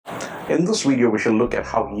In this video, we shall look at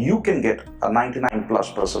how you can get a 99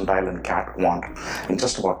 plus percentile in CAT Quant in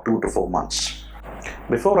just about 2 to 4 months.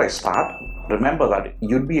 Before I start, remember that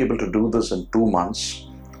you'd be able to do this in 2 months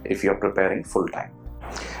if you're preparing full-time.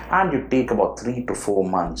 And you take about 3 to 4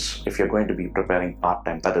 months if you're going to be preparing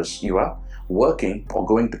part-time. That is, you are working or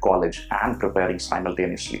going to college and preparing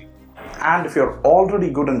simultaneously. And if you're already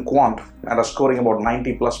good in quant and are scoring about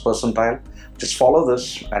 90 plus percentile, just follow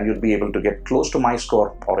this and you'll be able to get close to my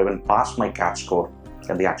score or even pass my CAT score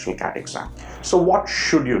in the actual CAT exam. So what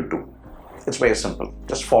should you do? It's very simple.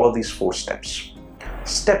 Just follow these 4 steps.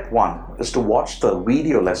 Step 1 is to watch the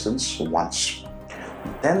video lessons once.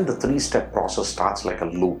 Then the 3-step process starts like a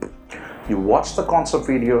loop. You watch the concept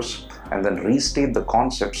videos and then restate the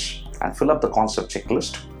concepts and fill up the concept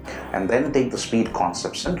checklist, and then take the speed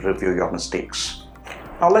concepts and review your mistakes.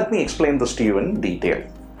 Now let me explain this to you in detail.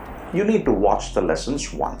 You need to watch the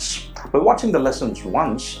lessons once. By watching the lessons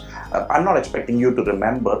once, I'm not expecting you to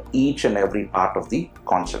remember each and every part of the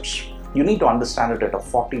concepts. You need to understand it at a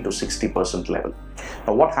 40 to 60% level.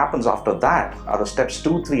 Now what happens after that are the steps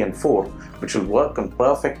 2, 3 and 4 which will work on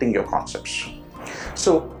perfecting your concepts.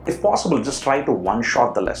 So if possible, just try to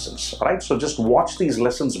one-shot the lessons, right? So just watch these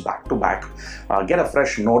lessons back to back, get a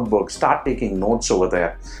fresh notebook, start taking notes over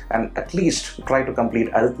there, and at least try to complete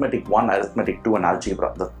arithmetic 1, arithmetic 2 and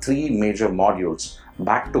algebra, the 3 major modules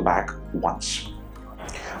back to back once.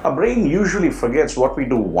 Our brain usually forgets what we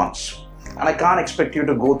do once, and I can't expect you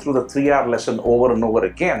to go through the 3-hour lesson over and over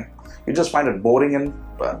again. You just find it boring and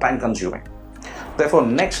time-consuming. Therefore,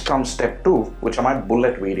 next comes step 2, which are my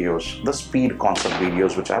bullet videos, the speed concept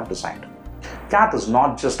videos which I have designed. CAT is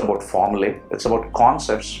not just about formulae, it's about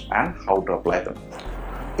concepts and how to apply them.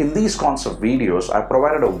 In these concept videos, I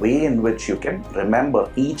provided a way in which you can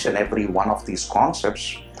remember each and every one of these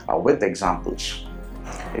concepts with examples.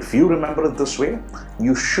 If you remember it this way,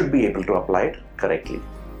 you should be able to apply it correctly.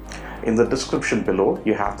 In the description below,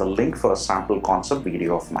 you have the link for a sample concept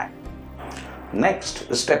video of mine. Next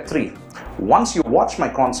is step 3. Once you watch my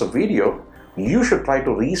concept video, you should try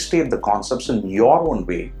to restate the concepts in your own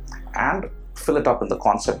way and fill it up in the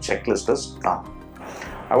concept checklist as done.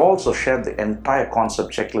 I've also shared the entire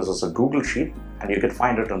concept checklist as a Google sheet, and you can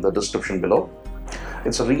find it in the description below.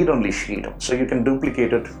 It's a read-only sheet, so you can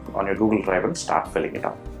duplicate it on your Google Drive and start filling it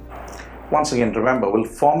up. Once again, remember, will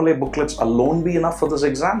formulae booklets alone be enough for this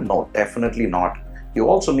exam? No, definitely not. You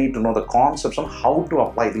also need to know the concepts on how to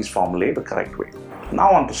apply these formulae the correct way. Now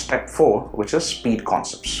on to step 4, which is speed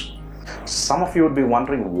concepts. Some of you would be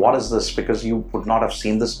wondering what is this, because you would not have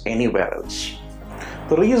seen this anywhere else.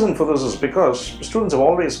 The reason for this is because students have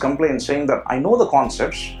always complained saying that I know the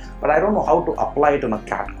concepts, but I don't know how to apply it in a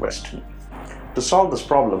CAT question. To solve this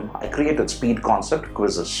problem, I created speed concept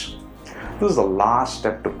quizzes. This is the last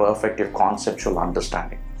step to perfect your conceptual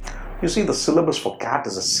understanding. You see, the syllabus for CAT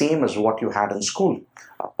is the same as what you had in school.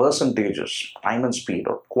 Percentages, time and speed,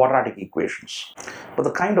 or quadratic equations. But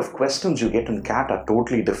the kind of questions you get in CAT are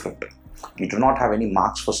totally different. You do not have any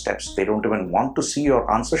marks for steps. They don't even want to see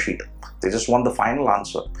your answer sheet. They just want the final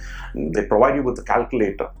answer. They provide you with the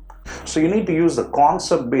calculator. So you need to use the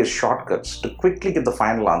concept-based shortcuts to quickly get the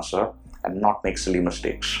final answer and not make silly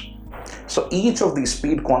mistakes. So each of these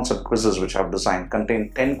speed concept quizzes which I've designed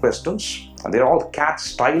contain 10 questions, and they're all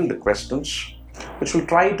CAT-styled questions which will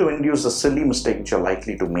try to induce the silly mistake which you're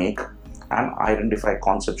likely to make and identify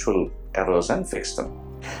conceptual errors and fix them.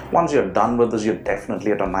 Once you're done with this, you're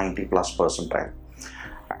definitely at a 90 plus percentile.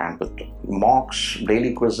 And with mocks,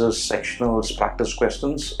 daily quizzes, sectionals, practice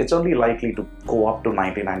questions, it's only likely to go up to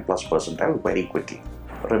 99 plus percentile very quickly.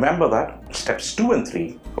 Remember that steps 2 and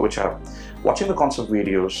 3, which are watching the concept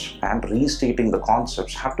videos and restating the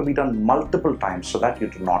concepts, have to be done multiple times so that you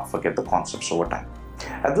do not forget the concepts over time.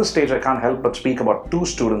 At this stage, I can't help but speak about 2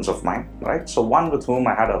 students of mine, right? So one with whom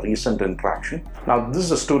I had a recent interaction. Now, this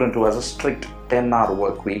is a student who has a strict 10-hour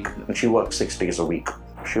work week, and she works 6 days a week.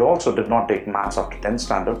 She also did not take maths after 10th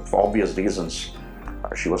standard for obvious reasons.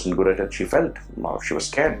 She wasn't good at it, she felt, she was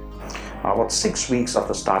scared. About 6 weeks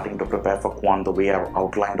after starting to prepare for quant the way I've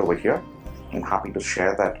outlined over here, I'm happy to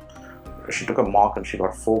share that she took a mock and she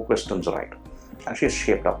got 4 questions right. And she's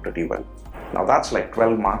shaped up pretty well. Now that's like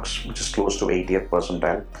 12 marks, which is close to 80th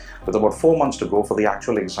percentile. With about 4 months to go for the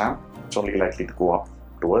actual exam, it's only likely to go up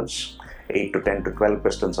towards 8 to 10 to 12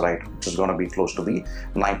 questions right, which is going to be close to the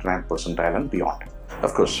 99th percentile and beyond.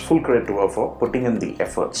 Of course, full credit to her for putting in the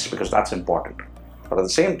efforts, because that's important. But at the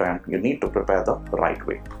same time, you need to prepare the right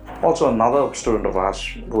way. Also, another student of ours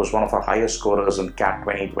who was one of our highest scorers in CAT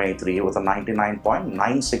 2023 with a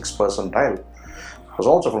 99.96 percentile was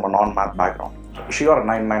also from a non-math background. She got a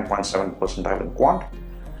 99.7 percentile in quant.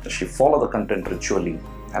 She followed the content ritually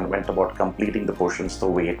and went about completing the portions the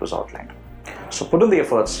way it was outlined. So put in the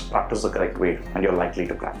efforts, practice the correct way, and you're likely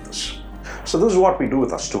to crack this. So this is what we do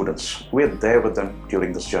with our students. We're there with them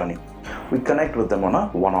during this journey. We connect with them on a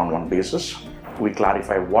one-on-one basis. We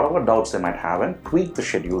clarify whatever doubts they might have and tweak the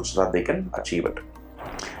schedule so that they can achieve it.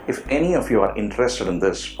 If any of you are interested in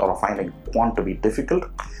this or are finding quant to be difficult,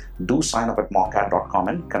 do sign up at mockat.com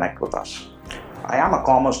and connect with us. I am a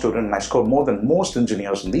commerce student and I scored more than most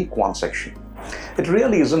engineers in the quant section. It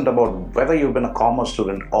really isn't about whether you've been a commerce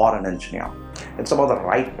student or an engineer. It's about the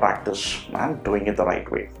right practice and doing it the right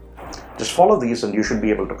way. Just follow these and you should be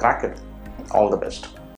able to crack it. All the best.